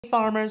Hey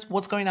farmers,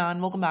 what's going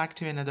on? Welcome back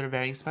to another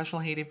very special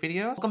Hay Day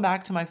video. Welcome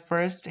back to my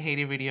first Hay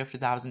Day video of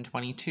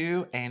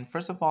 2022. And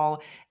first of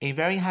all, a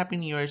very happy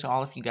new year to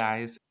all of you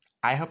guys.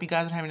 I hope you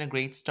guys are having a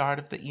great start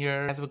of the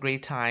year. You guys have a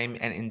great time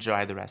and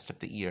enjoy the rest of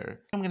the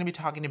year. I'm going to be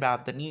talking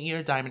about the New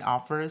Year Diamond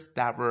offers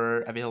that were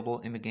available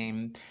in the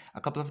game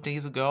a couple of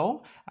days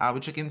ago.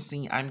 Which you can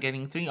see I'm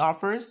getting 3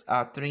 offers,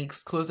 3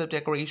 exclusive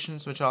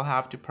decorations which I'll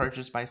have to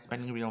purchase by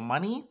spending real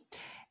money.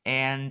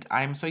 And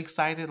I'm so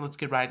excited. Let's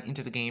get right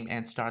into the game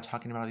and start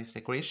talking about these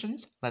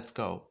decorations. Let's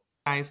go.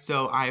 Guys,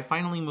 so I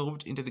finally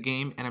moved into the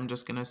game and I'm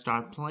just gonna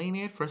start playing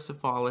it. First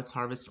of all, let's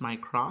harvest my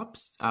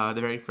crops. The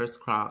very first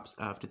crops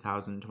of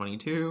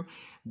 2022.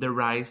 The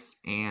rice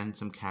and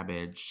some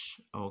cabbage.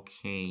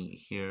 Okay,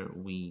 here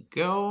we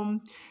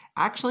go.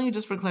 Actually,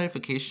 just for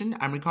clarification,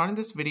 I'm recording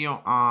this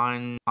video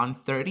on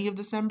 30th of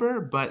December,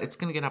 but it's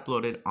gonna get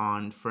uploaded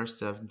on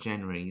 1st of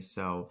January.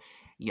 So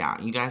yeah,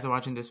 you guys are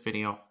watching this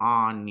video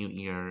on New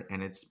Year,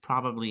 and it's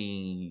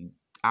probably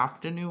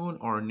afternoon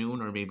or noon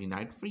or maybe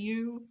night for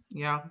you.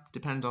 Yeah,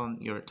 depends on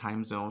your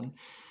time zone.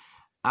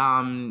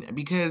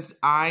 Because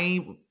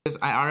I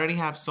already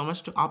have so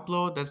much to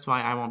upload, that's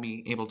why I won't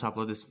be able to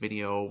upload this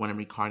video when I'm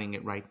recording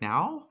it right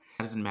now.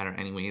 That doesn't matter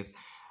anyways.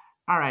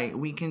 Alright,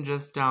 we can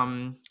just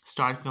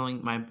start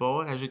filling my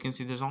bowl. As you can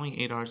see, there's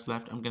only 8 hours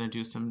left. I'm gonna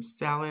do some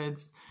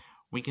salads.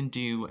 We can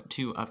do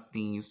 2 of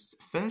these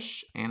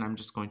fish, and I'm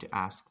just going to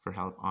ask for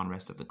help on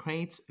rest of the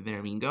crates.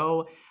 There we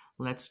go.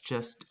 Let's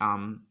just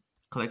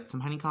collect some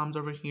honeycombs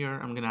over here.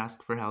 I'm gonna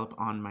ask for help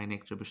on my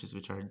nectar bushes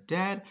which are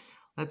dead.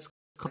 Let's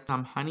collect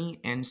some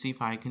honey and see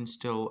if I can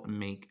still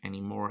make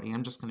any more. And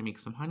I'm just gonna make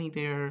some honey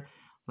there.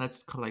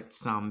 Let's collect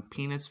some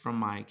peanuts from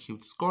my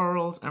cute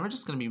squirrels. And we're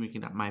just gonna be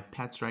making up my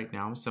pets right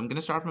now. So I'm gonna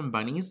start from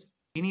bunnies.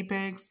 Guinea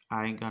pigs,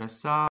 I got a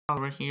saw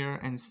over here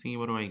and see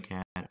what do I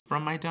get.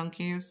 From my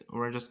donkeys,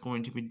 we're just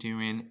going to be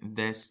doing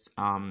this,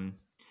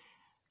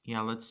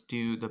 yeah, let's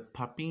do the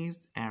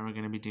puppies and we're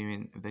gonna be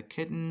doing the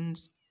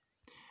kittens.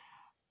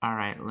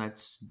 Alright,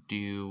 let's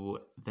do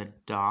the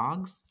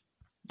dogs.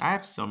 I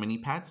have so many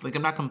pets. Like,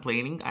 I'm not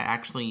complaining. I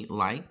actually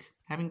like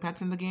having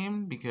pets in the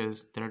game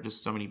because there are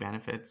just so many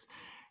benefits.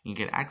 You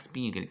get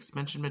XP, you get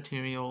expansion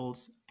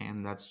materials,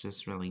 and that's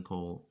just really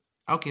cool.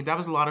 Okay, that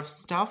was a lot of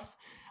stuff.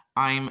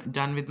 I'm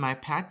done with my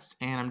pets,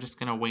 and I'm just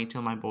gonna wait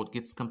till my boat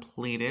gets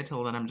completed.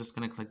 Till then, I'm just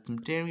gonna collect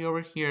some dairy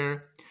over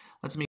here.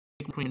 Let's make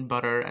cream and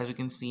butter. As you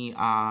can see,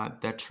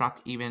 the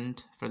truck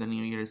event for the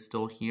new year is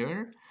still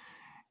here.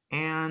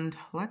 And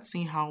let's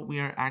see how we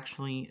are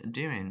actually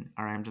doing.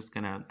 Alright, I'm just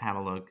gonna have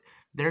a look.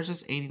 There's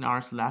just 18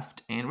 hours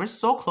left, and we're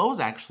so close,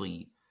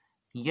 actually.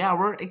 Yeah,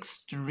 we're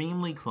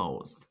extremely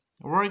close.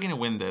 We're gonna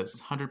win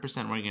this.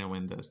 100% we're gonna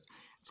win this.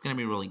 It's gonna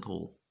be really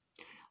cool.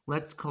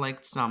 Let's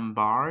collect some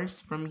bars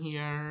from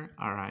here.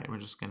 Alright, we're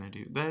just gonna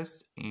do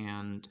this,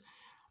 and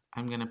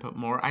I'm gonna put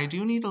more. I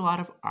do need a lot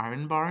of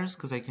iron bars,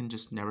 because I can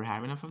just never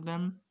have enough of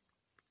them.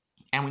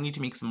 And we need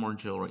to make some more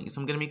jewelry. So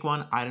I'm gonna make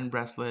 1 iron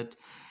bracelet,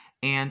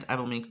 and I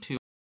will make 2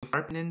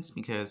 fire pendants,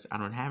 because I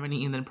don't have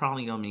any, and then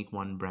probably I'll make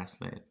 1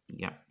 bracelet.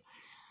 Yep.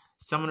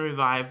 Someone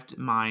revived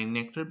my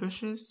nectar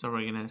bushes, so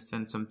we're gonna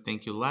send some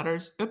thank you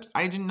letters. Oops,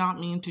 I did not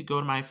mean to go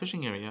to my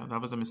fishing area.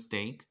 That was a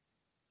mistake.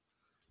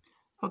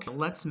 Okay,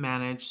 let's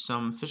manage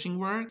some fishing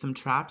work, some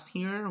traps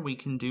here. We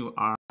can do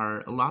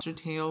our lobster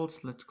tails.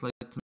 Let's collect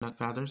some duck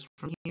feathers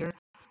from here.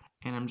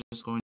 And I'm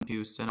just going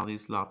to send all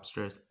these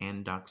lobsters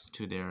and ducks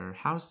to their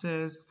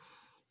houses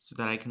so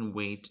that I can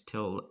wait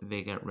till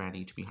they get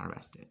ready to be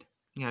harvested.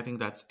 Yeah, I think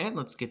that's it.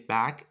 Let's get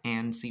back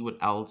and see what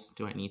else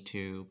do I need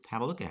to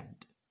have a look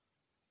at.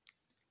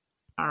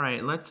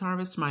 Alright, let's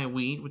harvest my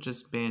wheat, which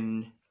has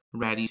been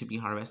ready to be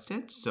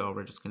harvested. So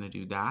we're just going to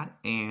do that.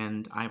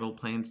 And I will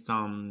plant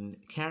some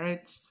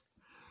carrots.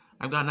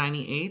 I've got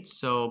 98,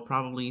 so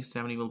probably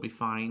 70 will be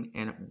fine.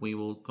 And we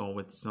will go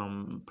with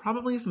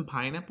probably some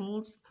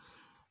pineapples.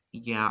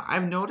 Yeah,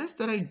 I've noticed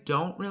that I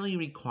don't really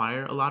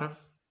require a lot of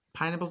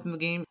pineapples in the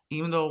game.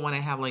 Even though when I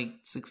have like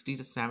 60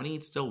 to 70,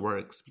 it still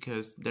works.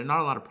 Because there are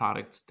not a lot of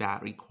products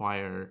that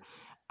require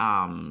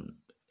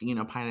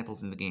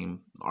pineapples in the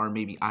game, or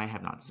maybe I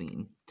have not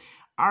seen.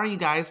 Alright, you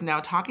guys, now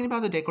talking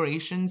about the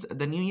decorations,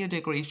 the New Year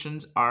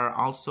decorations are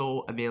also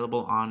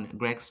available on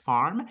Greg's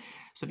Farm.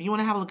 So if you want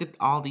to have a look at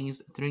all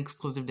these 3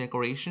 exclusive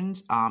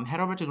decorations, head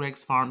over to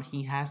Greg's Farm.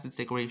 He has these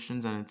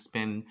decorations and it's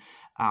been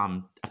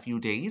a few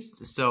days.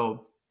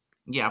 So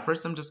yeah,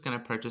 first I'm just going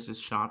to purchase this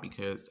shop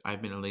because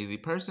I've been a lazy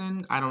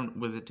person. I don't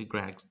visit to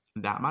Greg's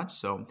that much,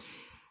 so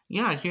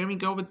yeah, here we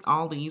go with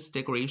all these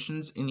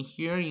decorations. In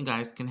here, you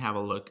guys can have a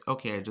look.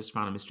 Okay, I just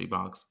found a mystery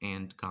box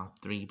and got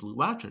 3 blue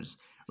vouchers.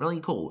 Really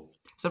cool.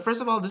 So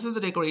first of all, this is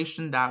a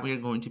decoration that we are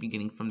going to be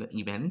getting from the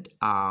event.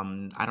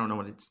 I don't know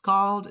what it's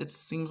called. It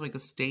seems like a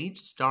stage,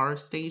 star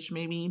stage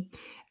maybe.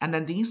 And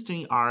then these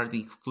 3 are the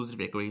exclusive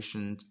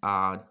decorations,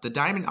 the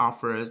diamond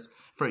offers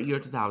for year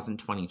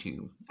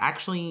 2022.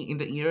 Actually, in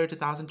the year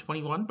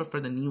 2021, but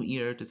for the new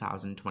year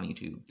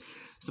 2022.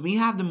 So we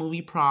have the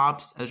movie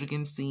props. As you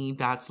can see,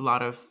 that's a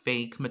lot of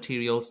fake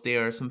materials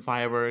there. Some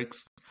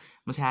fireworks,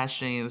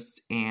 mustaches,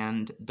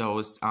 and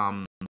those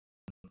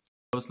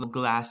those little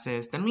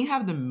glasses. Then we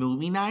have the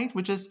movie night,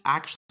 which is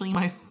actually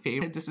my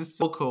favorite. This is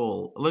so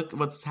cool. Look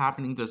what's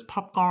happening. There's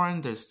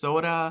popcorn, there's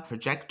soda,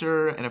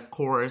 projector, and of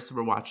course,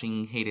 we're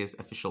watching Hades'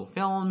 official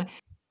film.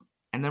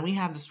 And then we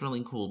have this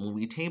really cool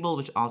movie table,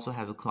 which also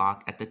has a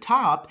clock at the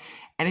top.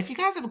 And if you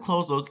guys have a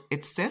close look,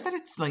 it says that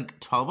it's like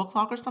 12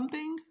 o'clock or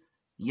something.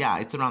 Yeah,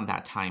 it's around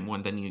that time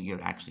when the new year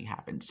actually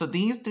happened. So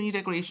these three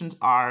decorations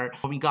are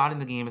what we got in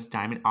the game as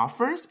diamond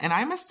offers. And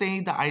I must say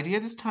the idea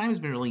this time has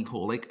been really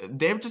cool. Like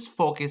they've just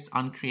focused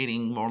on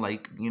creating more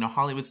like,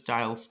 Hollywood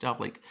style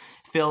stuff like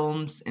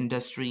films,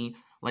 industry,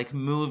 like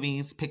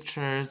movies,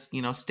 pictures,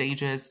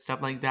 stages,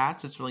 stuff like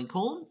that. So it's really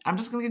cool. I'm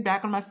just gonna get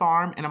back on my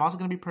farm and I'm also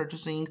gonna be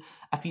purchasing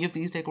a few of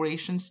these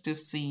decorations to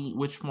see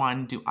which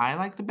one do I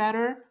like the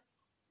better.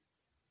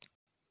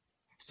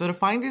 So to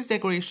find these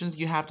decorations,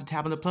 you have to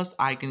tap on the plus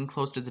icon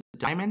close to the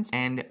diamonds,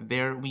 and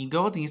there we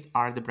go. These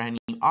are the brand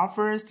new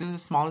offers. This is the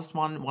smallest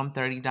one,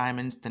 130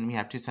 diamonds. Then we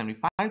have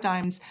 275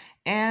 diamonds,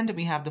 and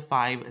we have the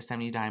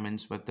 570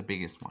 diamonds with the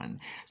biggest one.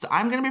 So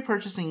I'm going to be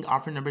purchasing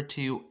offer number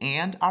 2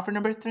 and offer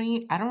number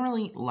 3. I don't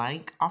really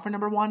like offer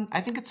number 1.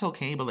 I think it's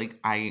okay, but like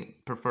I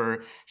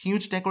prefer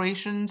huge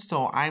decorations,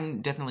 so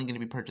I'm definitely going to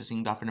be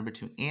purchasing the offer number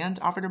 2 and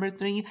offer number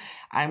 3.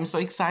 I'm so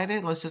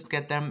excited. Let's just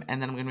get them,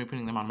 and then I'm going to be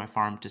putting them on my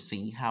farm to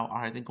see how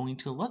are they going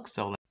to look.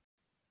 So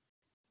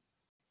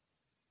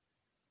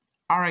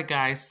alright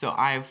guys, so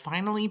I've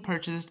finally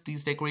purchased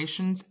these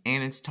decorations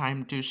and it's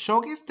time to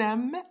showcase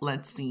them.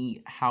 Let's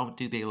see how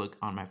do they look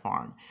on my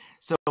farm.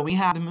 So we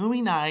have the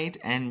movie night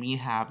and we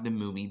have the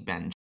movie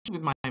bench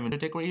with my window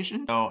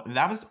decoration. So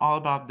that was all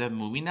about the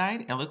movie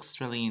night. It looks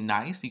really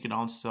nice. You can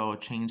also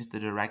change the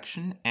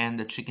direction and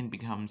the chicken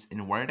becomes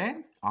inverted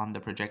on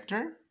the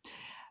projector.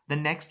 The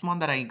next one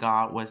that I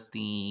got was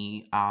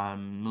the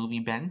movie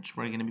bench.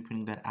 We're going to be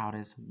putting that out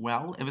as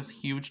well. It was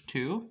huge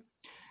too.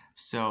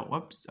 So,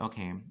 whoops,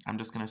 okay, I'm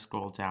just gonna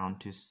scroll down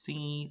to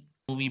see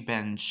movie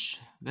bench.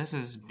 This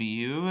is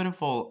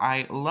beautiful.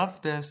 I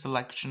love the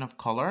selection of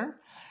color.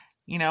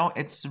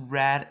 It's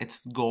red,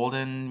 it's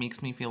golden,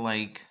 makes me feel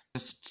like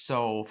just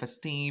so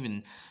festive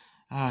and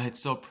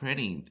it's so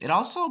pretty. It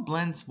also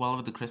blends well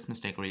with the Christmas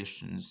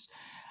decorations.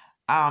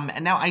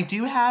 And now I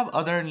do have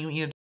other New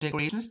Year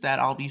decorations that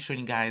I'll be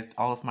showing you guys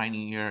all of my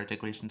New Year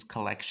decorations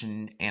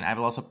collection, and I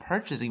will also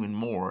purchase even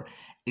more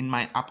in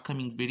my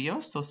upcoming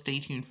videos, so stay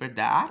tuned for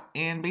that.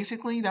 And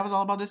basically that was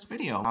all about this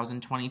video.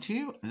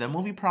 2022, the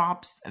movie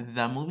props,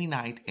 the movie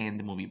night, and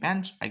the movie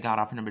bench. I got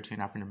offer number 2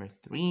 and offer number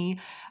 3.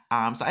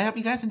 So I hope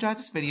you guys enjoyed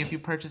this video. If you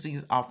purchase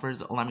these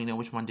offers, let me know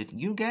which one did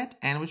you get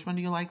and which one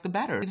do you like the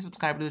better.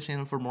 Subscribe to the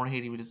channel for more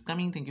Haiti videos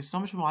coming. Thank you so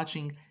much for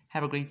watching.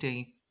 Have a great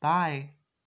day. Bye.